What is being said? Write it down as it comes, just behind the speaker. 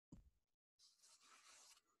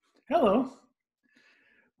Hello,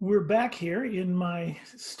 we're back here in my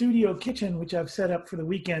studio kitchen, which I've set up for the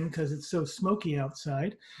weekend because it's so smoky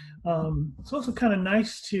outside. It's also kind of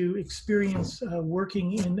nice to experience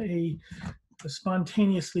working in a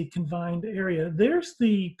spontaneously confined area. There's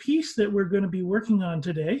the piece that we're going to be working on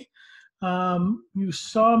today. You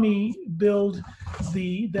saw me build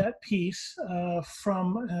that piece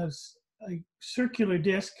from a circular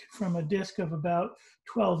disc, from a disc of about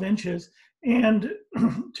 12 inches, and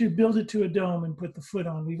to build it to a dome and put the foot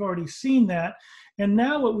on. We've already seen that. And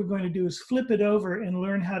now what we're going to do is flip it over and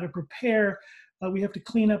learn how to prepare. We have to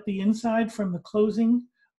clean up the inside from the closing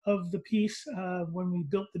of the piece when we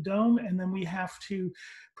built the dome, and then we have to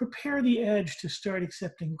prepare the edge to start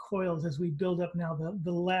accepting coils as we build up now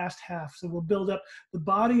the last half. So we'll build up the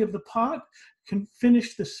body of the pot, can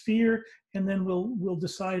finish the sphere, and then we'll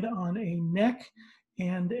decide on a neck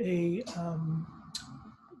and a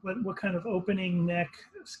what kind of opening, neck,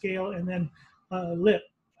 scale, and then lip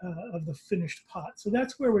of the finished pot. So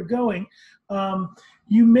that's where we're going. Some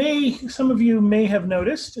of you may have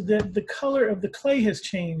noticed that the color of the clay has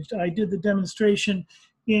changed. I did the demonstration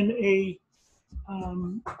in a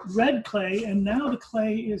red clay, and now the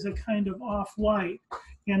clay is a kind of off-white,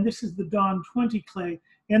 and this is the Dawn 20 clay.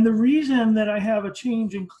 And the reason that I have a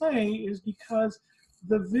change in clay is because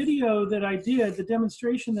the video that I did, the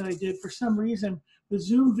demonstration that I did, for some reason, the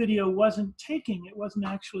Zoom video wasn't taking, it wasn't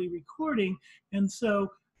actually recording, and so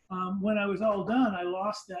when I was all done, I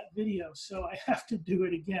lost that video, so I have to do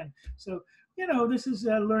it again. So, you know, this is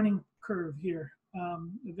a learning curve here.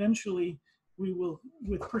 Eventually, we will,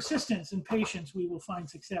 with persistence and patience, we will find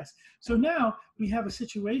success. So now we have a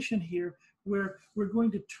situation here where we're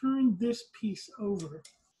going to turn this piece over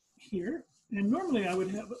here. And normally I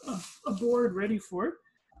would have a board ready for it.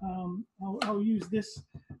 I'll use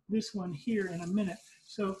this one here in a minute.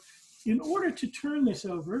 So in order to turn this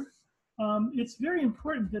over, it's very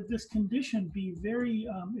important that this condition be very,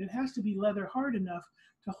 it has to be leather hard enough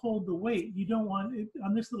to hold the weight. You don't want it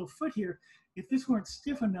on this little foot here. If this weren't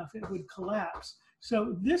stiff enough, it would collapse.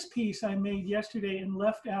 So this piece I made yesterday and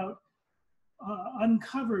left out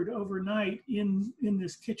uncovered overnight in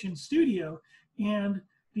this kitchen studio. And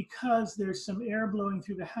because there's some air blowing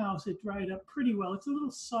through the house, it dried up pretty well. It's a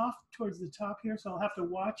little soft towards the top here, so I'll have to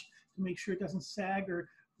watch to make sure it doesn't sag or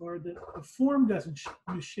the form doesn't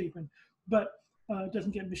misshapen, but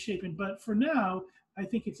doesn't get misshapen. But for now, I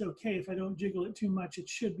think it's okay. If I don't jiggle it too much, it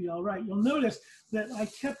should be all right. You'll notice that I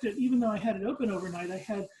kept it, even though I had it open overnight, I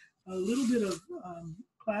had a little bit of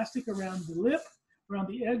plastic around the lip, around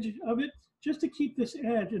the edge of it, just to keep this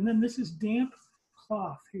edge. And then this is damp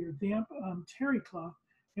cloth here, damp terry cloth.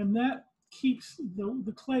 And that keeps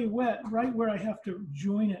the clay wet right where I have to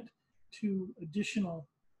join it to additional,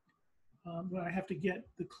 where I have to get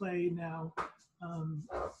the clay now.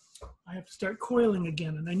 I have to start coiling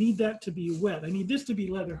again, and I need that to be wet. I need this to be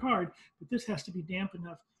leather hard, but this has to be damp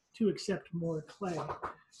enough to accept more clay.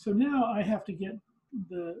 So now I have to get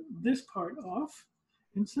this part off,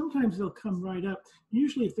 and sometimes they'll come right up,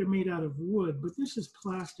 usually if they're made out of wood, but this is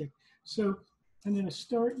plastic. So I'm going to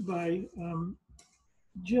start by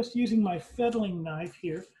just using my fettling knife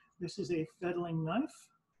here. This is a fettling knife,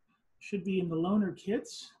 should be in the loaner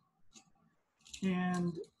kits,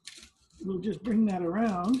 and we'll just bring that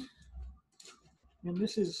around. And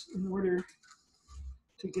this is in order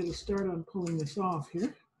to get a start on pulling this off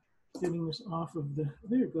here, getting this off of there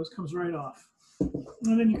it goes, comes right off.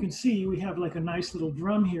 And then you can see we have like a nice little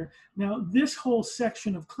drum here. Now this whole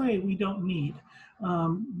section of clay we don't need.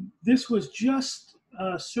 This was just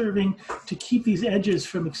serving to keep these edges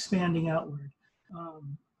from expanding outward.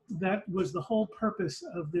 That was the whole purpose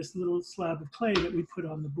of this little slab of clay that we put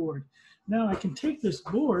on the board. Now I can take this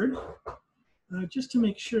board just to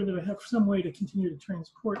make sure that I have some way to continue to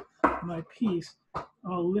transport my piece.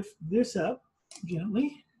 I'll lift this up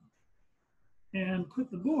gently and put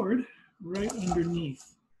the board right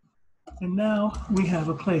underneath. And now we have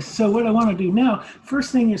a place. So what I want to do now,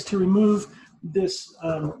 first thing is to remove this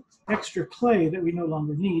extra clay that we no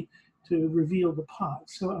longer need to reveal the pot.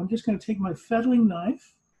 So I'm just going to take my fettling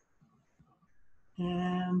knife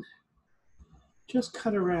and just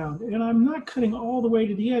cut around. And I'm not cutting all the way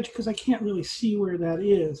to the edge because I can't really see where that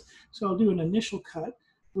is. So I'll do an initial cut,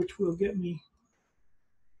 which will get me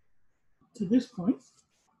to this point.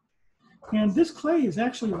 And this clay is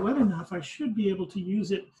actually wet enough. I should be able to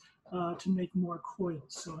use it to make more coils.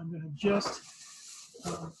 So I'm going to just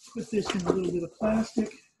put this in a little bit of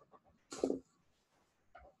plastic,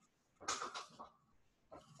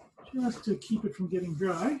 just to keep it from getting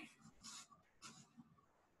dry.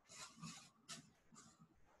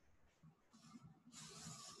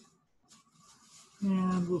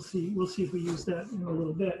 And we'll see if we use that in a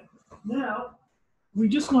little bit. Now, we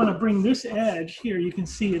just want to bring this edge here. You can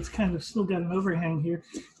see it's kind of still got an overhang here.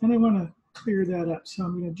 And I want to clear that up. So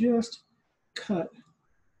I'm going to just cut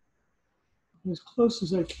as close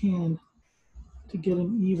as I can to get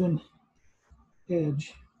an even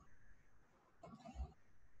edge.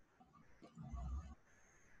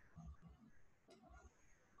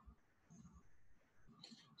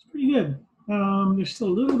 It's pretty good. There's still a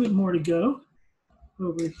little bit more to go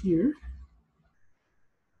over here.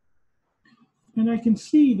 And I can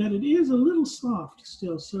see that it is a little soft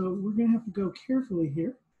still, so we're going to have to go carefully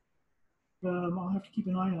here. I'll have to keep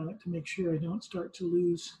an eye on it to make sure I don't start to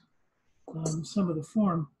lose some of the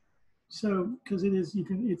form. So, because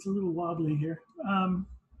it's a little wobbly here.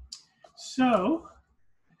 So,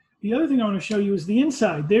 the other thing I want to show you is the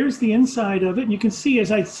inside. There's the inside of it. And you can see,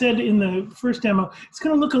 as I said in the first demo, it's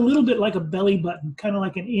going to look a little bit like a belly button, kind of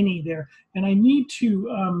like an innie there. And I need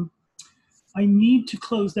to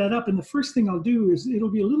close that up. And the first thing I'll do is,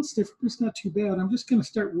 it'll be a little stiff, but it's not too bad. I'm just going to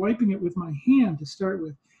start wiping it with my hand to start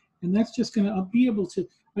with. And that's just going to, I'll be able to,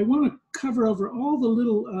 I want to cover over all the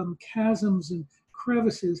little chasms and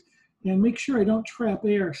crevices and make sure I don't trap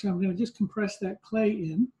air. So I'm going to just compress that clay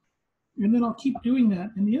in. And then I'll keep doing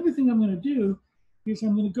that. And the other thing I'm going to do is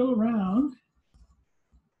I'm going to go around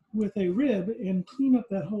with a rib and clean up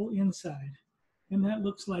that whole inside. And that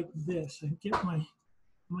looks like this. I get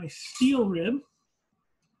my steel rib.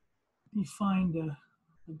 Let me find a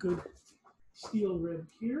good steel rib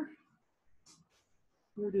here.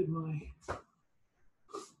 Where did my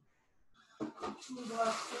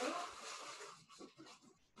toolbox go?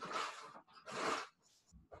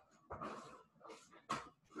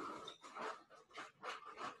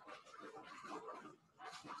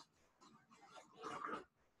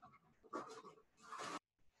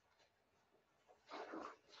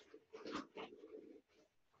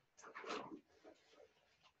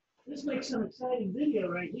 This makes some exciting video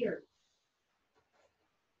right here.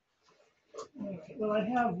 Okay, well, I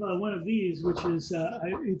have one of these, which is,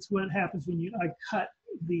 it's what happens when I cut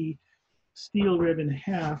the steel rib in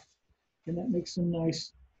half, and that makes some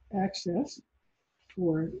nice access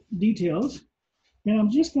for details. And I'm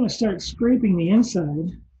just going to start scraping the inside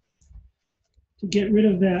to get rid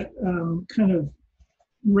of that kind of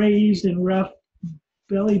raised and rough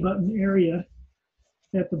belly button area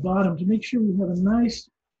at the bottom to make sure we have a nice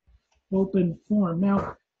open form.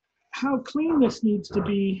 Now, how clean this needs to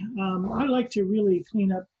be, I like to really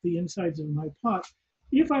clean up the insides of my pot.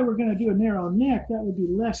 If I were going to do a narrow neck, that would be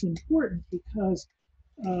less important because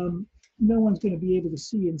no one's going to be able to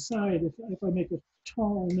see inside if I make a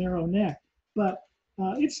tall, narrow neck. But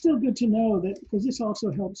it's still good to know that, because this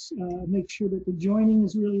also helps make sure that the joining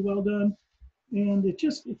is really well done, and it's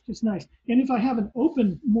just nice. And if I have an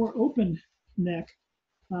more open neck,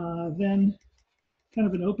 then kind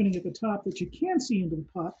of an opening at the top that you can see into the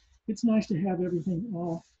pot, it's nice to have everything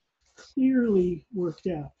all clearly worked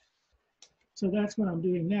out. So that's what I'm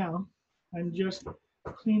doing now. I'm just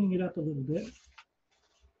cleaning it up a little bit.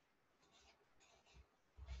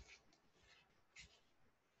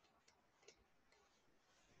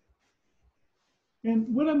 And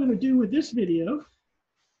what I'm going to do with this video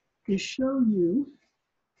is show you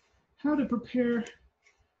how to prepare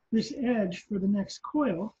this edge for the next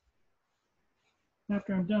coil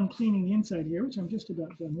after I'm done cleaning the inside here, which I'm just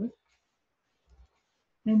about done with.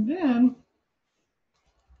 And then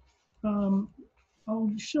I'll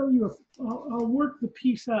show you, I'll work the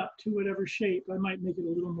piece up to whatever shape. I might make it a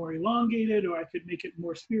little more elongated, or I could make it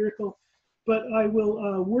more spherical, but I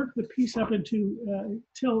will work the piece up into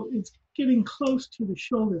till it's getting close to the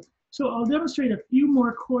shoulder. So I'll demonstrate a few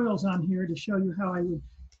more coils on here to show you how I would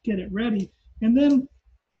get it ready. And then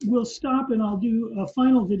we'll stop and I'll do a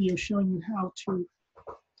final video showing you how to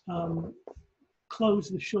close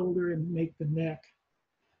the shoulder and make the neck.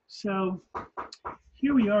 So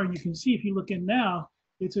here we are, and you can see if you look in now,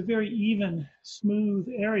 it's a very even, smooth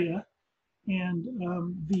area, and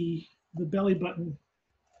the belly button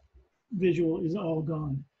visual is all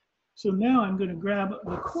gone. So now I'm going to grab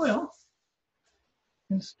a coil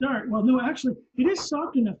and start. Well, no, actually, it is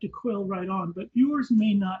soft enough to coil right on, but yours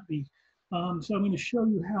may not be. So I'm going to show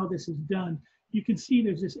you how this is done. You can see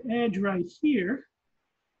there's this edge right here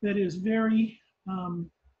that is very,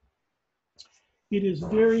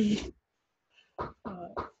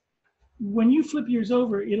 when you flip yours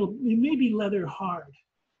over, it may be leather hard.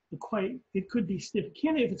 It could be stiff.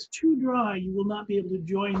 If it's too dry, you will not be able to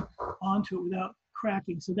join onto it without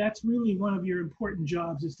cracking. So that's really one of your important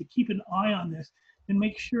jobs, is to keep an eye on this and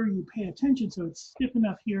make sure you pay attention so it's stiff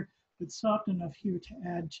enough here, but soft enough here to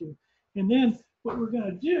add to. And then what we're going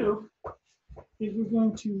to do is we're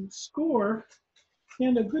going to score,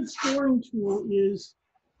 and a good scoring tool is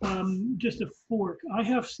just a fork. I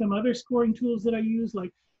have some other scoring tools that I use,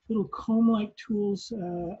 like little comb-like tools.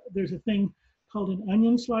 There's a thing called an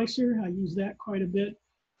onion slicer. I use that quite a bit.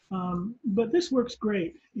 But this works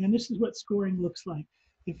great, and this is what scoring looks like.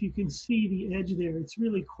 If you can see the edge there, it's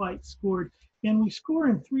really quite scored. And we score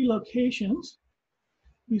in 3 locations.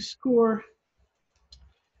 We score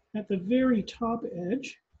at the very top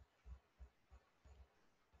edge,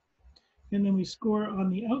 and then we score on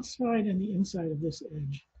the outside and the inside of this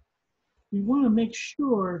edge. We want to make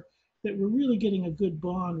sure that we're really getting a good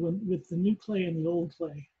bond with the new clay and the old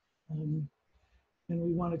clay. And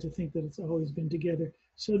we want it to think that it's always been together.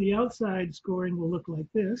 So the outside scoring will look like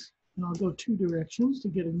this, and I'll go 2 directions to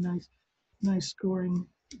get a nice scoring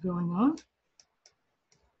going on.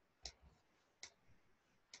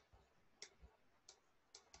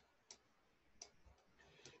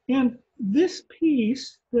 And this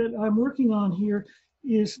piece that I'm working on here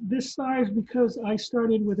is this size because I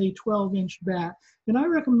started with a 12-inch batt. And I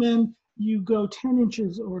recommend you go 10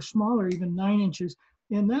 inches or smaller, even 9 inches,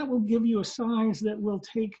 and that will give you a size that will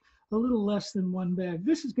take a little less than 1 bag.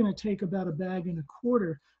 This is going to take about 1.25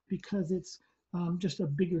 bags because it's just a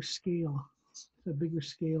bigger scale. It's a bigger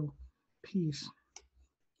scale piece.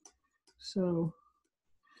 So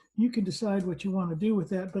you can decide what you want to do with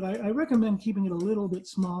that, but I recommend keeping it a little bit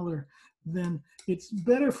smaller. Then it's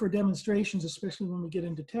better for demonstrations, especially when we get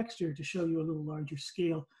into texture, to show you a little larger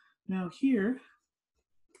scale. Now here,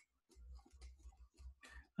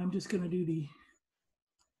 I'm just going to do the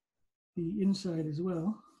inside as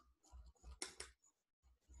well.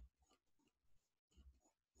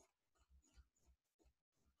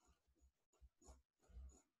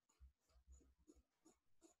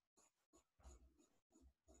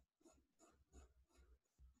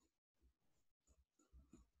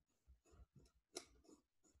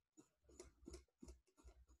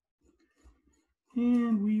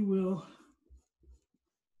 And we will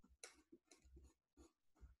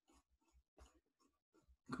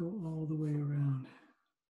go all the way around.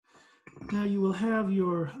 Now you will have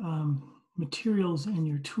your materials and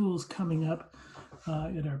your tools coming up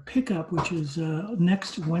at our pickup, which is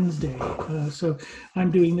next Wednesday. So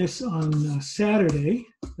I'm doing this on Saturday,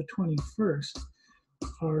 the 21st.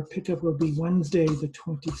 Our pickup will be Wednesday, the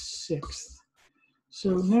 26th.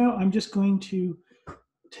 So now I'm just going to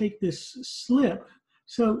take this slip.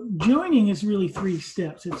 So joining is really 3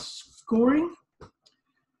 steps. It's scoring,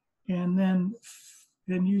 and then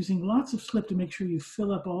using lots of slip to make sure you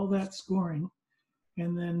fill up all that scoring,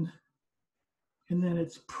 and then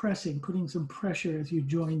it's pressing, putting some pressure as you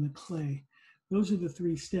join the clay. Those are the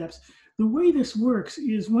 3 steps. The way this works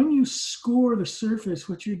is when you score the surface,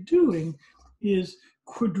 what you're doing is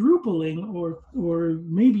quadrupling or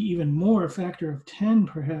maybe even more, a factor of 10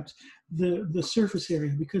 perhaps, the surface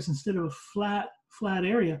area, because instead of a flat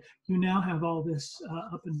area, you now have all this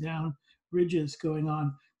up and down ridges going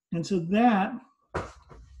on. And so that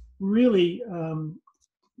really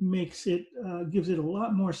makes it, gives it a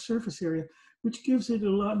lot more surface area, which gives it a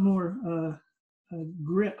lot more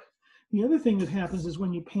grip. The other thing that happens is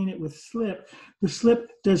when you paint it with slip, the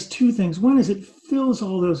slip does 2 things. One is it fills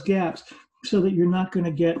all those gaps so that you're not going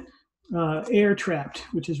to get air trapped,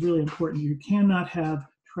 which is really important. You cannot have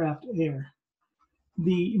trapped air.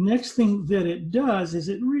 The next thing that it does is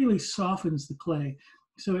it really softens the clay.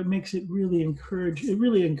 So it makes it really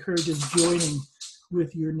encourages joining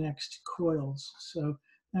with your next coils. So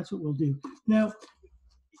that's what we'll do. Now,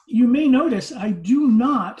 you may notice I do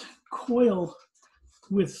not coil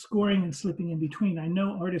with scoring and slipping in between. I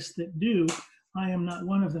know artists that do. I am not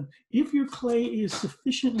one of them. If your clay is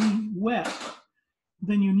sufficiently wet,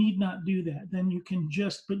 then you need not do that. Then you can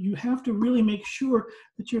just, but you have to really make sure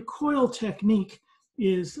that your coil technique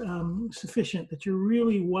is sufficient, that you're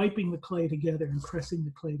really wiping the clay together and pressing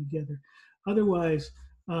the clay together. Otherwise,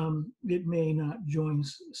 it may not join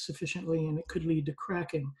sufficiently and it could lead to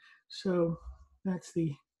cracking. So that's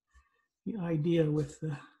the idea with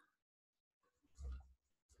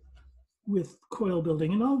coil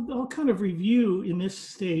building. And I'll kind of review in this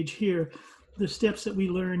stage here the steps that we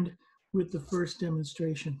learned with the first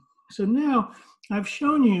demonstration. So now I've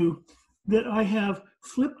shown you that I have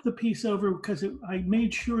flipped the piece over because I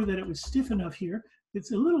made sure that it was stiff enough here.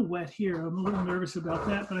 It's a little wet here. I'm a little nervous about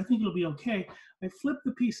that, but I think it'll be okay. I flipped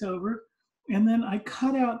the piece over, and then I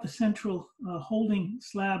cut out the central holding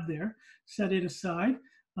slab there, set it aside,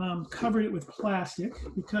 covered it with plastic,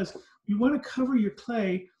 because you want to cover your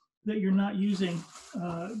clay that you're not using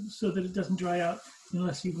so that it doesn't dry out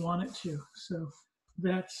unless you want it to. So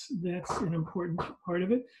that's an important part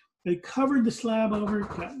of it. I covered the slab over,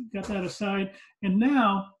 got that aside, and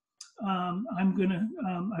now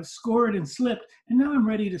I've scored and slipped, and now I'm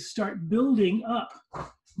ready to start building up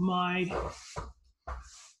my,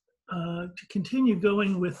 to continue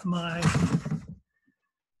going with my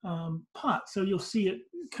pot. So you'll see it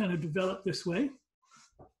kind of develop this way.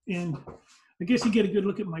 And I guess you get a good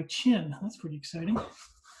look at my chin. That's pretty exciting.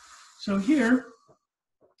 So here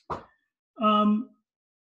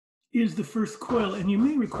is the first coil, and you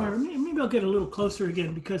may require, maybe I'll get a little closer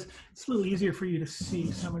again because it's a little easier for you to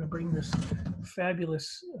see. So I'm going to bring this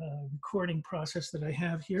fabulous recording process that I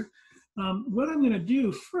have here. What I'm going to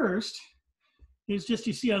do first is just,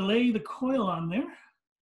 you see, I lay the coil on there,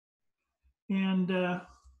 and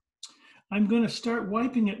I'm going to start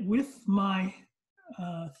wiping it with my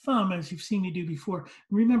thumb, as you've seen me do before.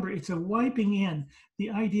 Remember, it's a wiping in. The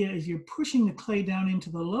idea is you're pushing the clay down into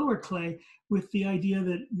the lower clay with the idea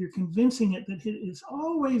that you're convincing it that it has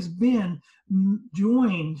always been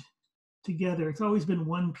joined together. It's always been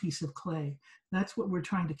one piece of clay. That's what we're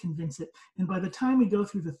trying to convince it. And by the time we go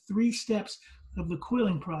through the 3 steps of the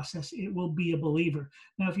coiling process, it will be a believer.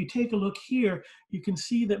 Now, if you take a look here, you can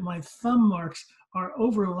see that my thumb marks are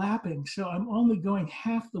overlapping. So I'm only going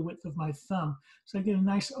half the width of my thumb. So I get a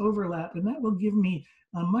nice overlap, and that will give me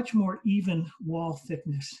a much more even wall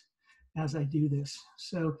thickness as I do this.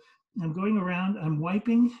 So I'm going around, I'm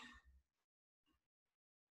wiping,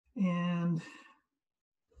 and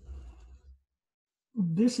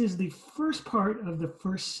this is the first part of the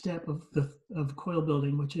first step of coil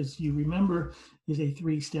building, which, is, you remember, is a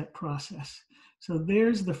 3-step process. So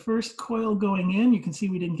there's the first coil going in. You can see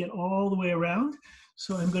we didn't get all the way around.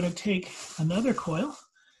 So I'm going to take another coil,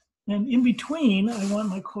 and in between, I want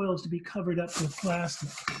my coils to be covered up with plastic.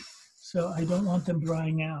 So I don't want them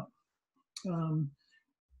drying out.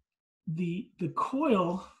 The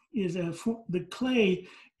coil is the clay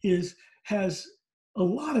has a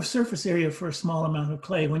lot of surface area for a small amount of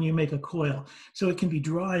clay when you make a coil. So it can be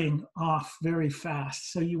drying off very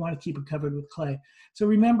fast. So you want to keep it covered with clay. So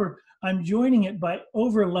remember, I'm joining it by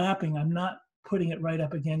overlapping. I'm not putting it right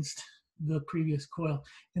up against the previous coil.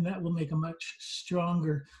 And that will make a much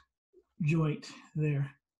stronger joint there.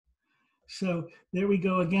 So there we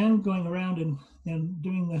go again, going around and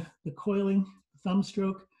doing the coiling, thumb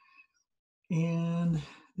stroke. And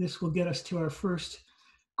this will get us to our first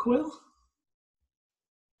coil.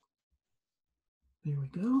 There we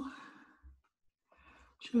go,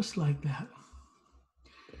 just like that.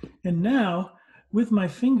 And now, with my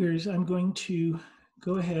fingers, I'm going to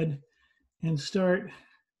go ahead and start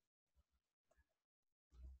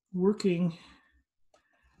working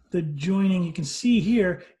the joining. You can see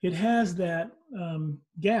here, it has that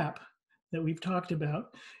gap that we've talked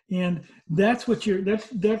about, and that's what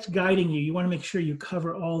that's guiding you. You want to make sure you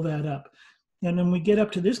cover all that up. And when we get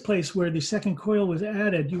up to this place where the second coil was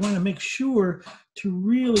added, you want to make sure to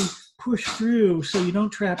really push through so you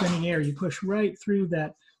don't trap any air. You push right through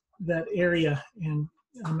that area, and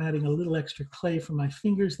I'm adding a little extra clay from my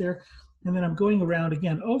fingers there. And then I'm going around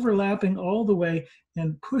again, overlapping all the way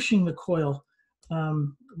and pushing the coil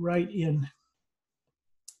right in.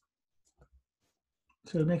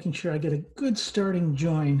 So making sure I get a good starting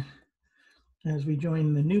join as we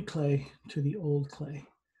join the new clay to the old clay.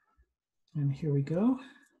 And here we go.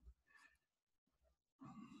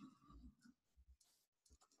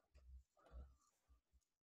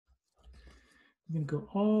 I'm going to go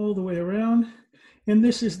all the way around. And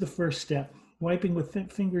this is the first step, wiping with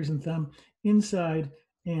fingers and thumb inside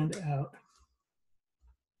and out.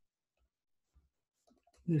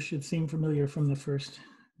 This should seem familiar from the first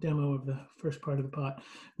demo of the first part of the pot.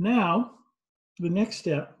 Now, the next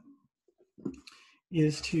step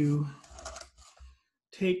is to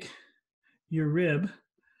take your rib,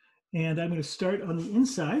 and I'm going to start on the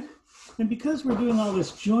inside. And because we're doing all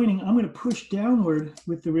this joining, I'm going to push downward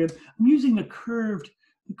with the rib. I'm using the curved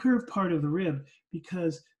part of the rib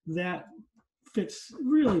because that fits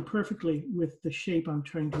really perfectly with the shape I'm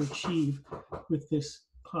trying to achieve with this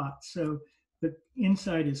pot. So the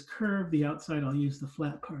inside is curved, the outside I'll use the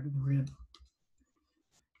flat part of the rib.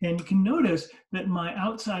 And you can notice that my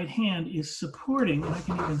outside hand is supporting, and I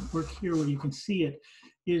can even work here where you can see it,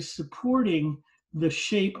 is supporting the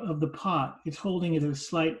shape of the pot. It's holding it at a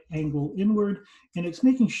slight angle inward, and it's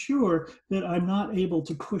making sure that I'm not able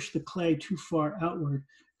to push the clay too far outward,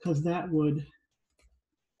 because that would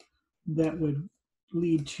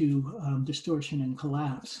lead to distortion and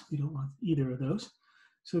collapse. We don't want either of those.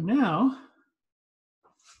 So now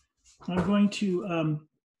I'm going to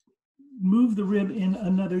move the rib in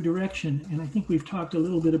another direction, and I think we've talked a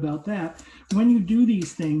little bit about that. When you do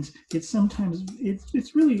these things, it's sometimes,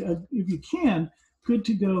 it's really, if you can, good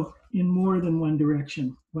to go in more than one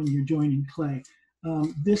direction when you're joining clay.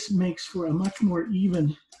 This makes for a much more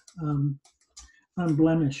even,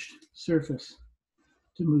 unblemished surface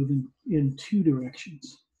to move in two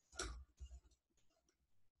directions.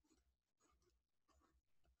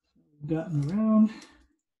 Gotten around,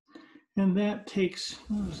 and that takes,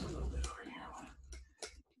 oh, there's a little bit over here.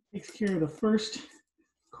 Takes care of the first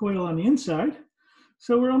coil on the inside.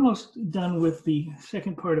 So we're almost done with the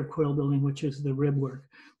second part of coil building, which is the rib work.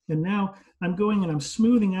 And now I'm going and I'm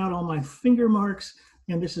smoothing out all my finger marks,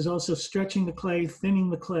 and this is also stretching the clay, thinning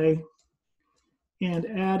the clay, and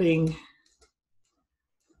adding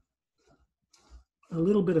a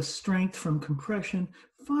little bit of strength from compression.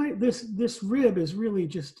 This rib is really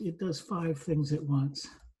just, it does 5 things at once.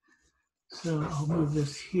 So I'll move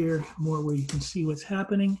this here more where you can see what's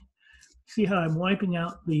happening. See how I'm wiping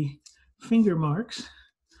out the finger marks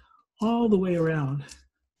all the way around.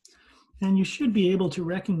 And you should be able to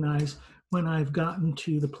recognize when I've gotten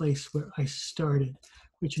to the place where I started,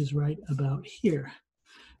 which is right about here.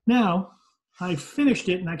 Now, I've finished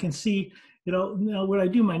it and I can see it all. Now, when I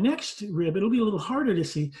do my next rib, it'll be a little harder to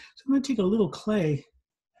see. So I'm going to take a little clay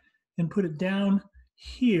and put it down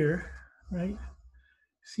here, right?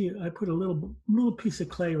 See, I put a little piece of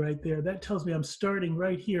clay right there. That tells me I'm starting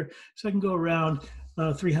right here. So I can go around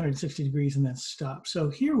 360 degrees and then stop. So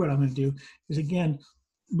here what I'm going to do is, again,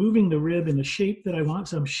 moving the rib in the shape that I want.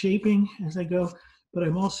 So I'm shaping as I go, but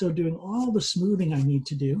I'm also doing all the smoothing I need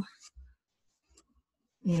to do.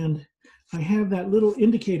 And I have that little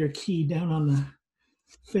indicator key down on the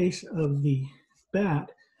face of the batt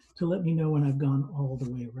to let me know when I've gone all the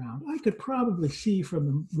way around. I could probably see from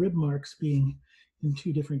the rib marks being in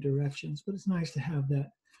 2 different directions, but it's nice to have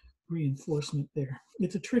that reinforcement there.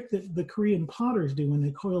 It's a trick that the Korean potters do when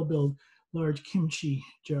they coil build large kimchi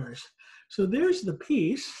jars. So there's the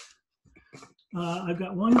piece. I've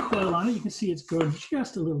got 1 coil on it. You can see it's growing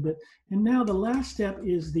just a little bit. And now the last step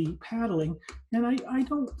is the paddling. And I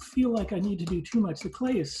don't feel like I need to do too much. The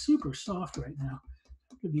clay is super soft right now.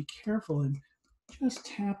 I have to be careful and just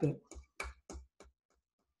tap it.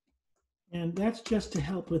 And that's just to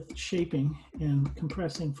help with shaping and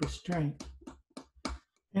compressing for strength.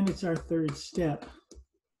 And it's our 3rd step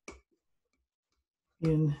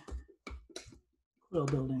in coil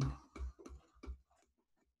building.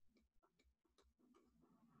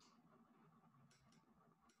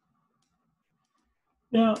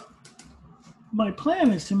 Now, my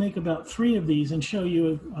plan is to make about 3 of these and show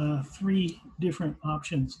you 3 different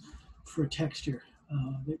options for texture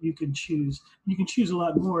that you can choose. You can choose a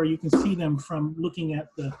lot more. You can see them from looking at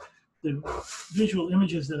the visual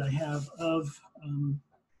images that I have of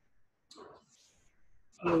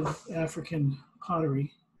African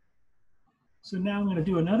pottery. So now I'm going to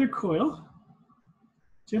do another coil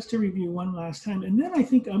just to review one last time. And then I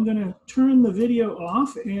think I'm going to turn the video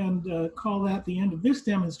off and call that the end of this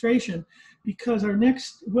demonstration, because our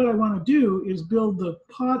next, what I want to do is build the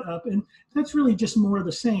pot up. And that's really just more of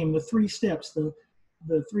the same, the 3 steps, the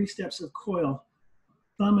 3 steps of coil: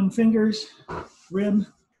 thumb and fingers, rib,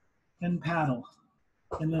 and paddle.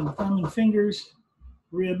 And then thumb and fingers,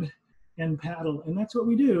 rib, and paddle. And that's what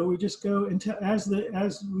we do. We just go until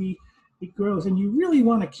it grows. And you really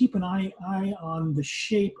want to keep an eye on the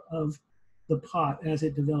shape of the pot as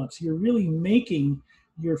it develops. You're really making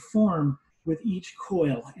your form with each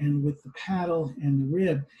coil and with the paddle and the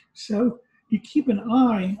rib. So you keep an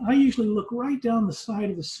eye. I usually look right down the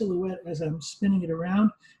side of the silhouette as I'm spinning it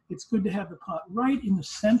around. It's good to have the pot right in the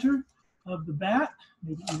center of the batt,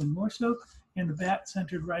 maybe even more so, and the batt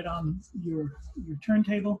centered right on your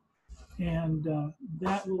turntable. And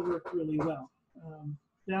that will work really well.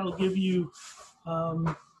 That'll give you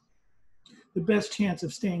the best chance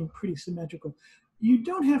of staying pretty symmetrical. You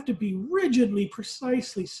don't have to be rigidly,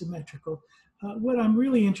 precisely symmetrical. What I'm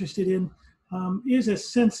really interested in is a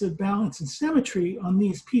sense of balance and symmetry on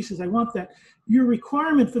these pieces. I want that. Your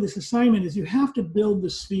requirement for this assignment is you have to build the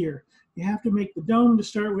sphere. You have to make the dome to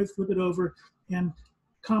start with, flip it over, and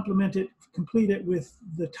complement it, complete it with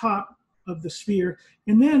the top of the sphere.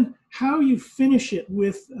 And then how you finish it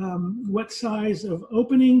with what size of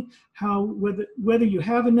opening, whether you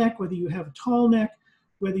have a neck, whether you have a tall neck,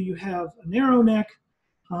 whether you have a narrow neck,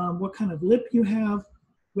 what kind of lip you have,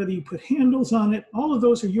 whether you put handles on it. All of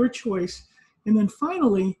those are your choice. And then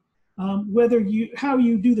finally, how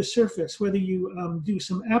you do the surface, whether you do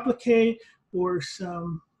some applique or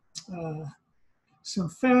some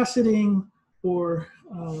faceting, or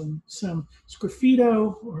some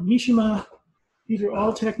sgraffito or mishima. These are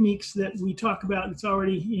all techniques that we talk about. It's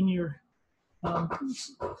already in your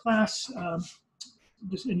class.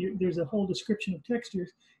 There's a whole description of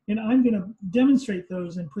textures. And I'm going to demonstrate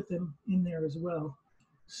those and put them in there as well.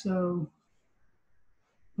 So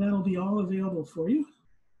that'll be all available for you.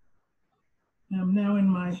 I'm now in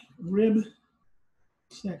my rib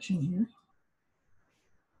section here.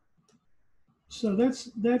 So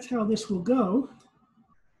that's how this will go.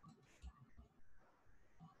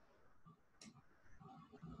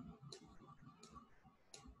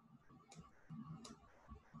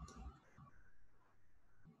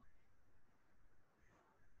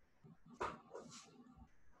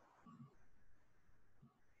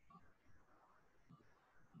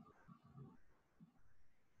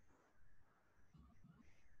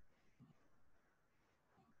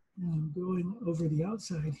 And I'm going over the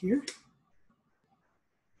outside here.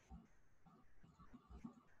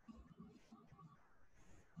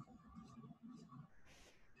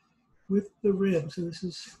 With the rib. So this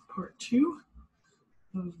is part 2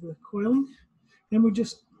 of the coiling. And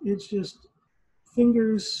it's just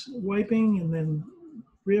fingers wiping and then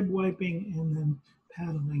rib wiping and then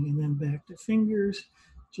paddling and then back to fingers.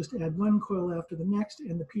 Just add one coil after the next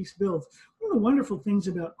and the piece builds. One of the wonderful things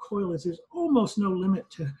about coil is there's almost no limit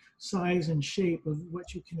to size and shape of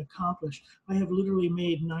what you can accomplish. I have literally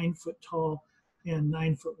made 9-foot tall and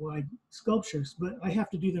 9-foot wide sculptures, but I have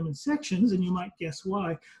to do them in sections, and you might guess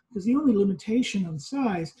why, because the only limitation on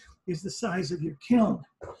size is the size of your kiln.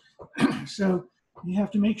 So you have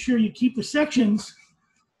to make sure you keep the sections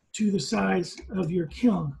to the size of your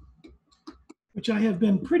kiln, which I have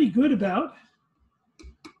been pretty good about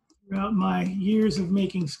throughout my years of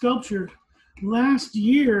making sculpture. Last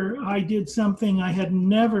year, I did something I had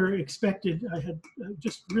never expected. I had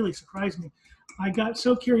just really surprised me. I got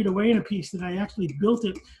so carried away in a piece that I actually built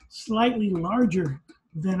it slightly larger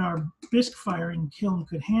than our bisque firing kiln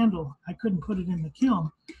could handle. I couldn't put it in the kiln.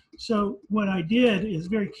 So what I did is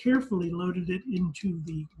very carefully loaded it into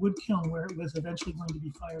the wood kiln where it was eventually going to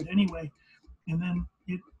be fired anyway. And then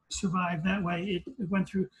it survived that way. It went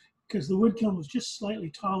through, because the wood kiln was just slightly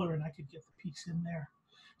taller and I could get the piece in there.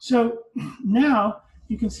 So now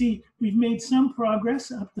you can see we've made some progress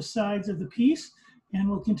up the sides of the piece, and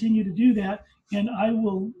we'll continue to do that. And I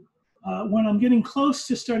will, when I'm getting close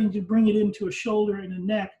to starting to bring it into a shoulder and a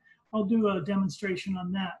neck, I'll do a demonstration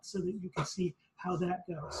on that so that you can see how that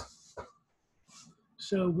goes.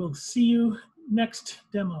 So we'll see you next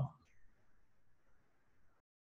demo.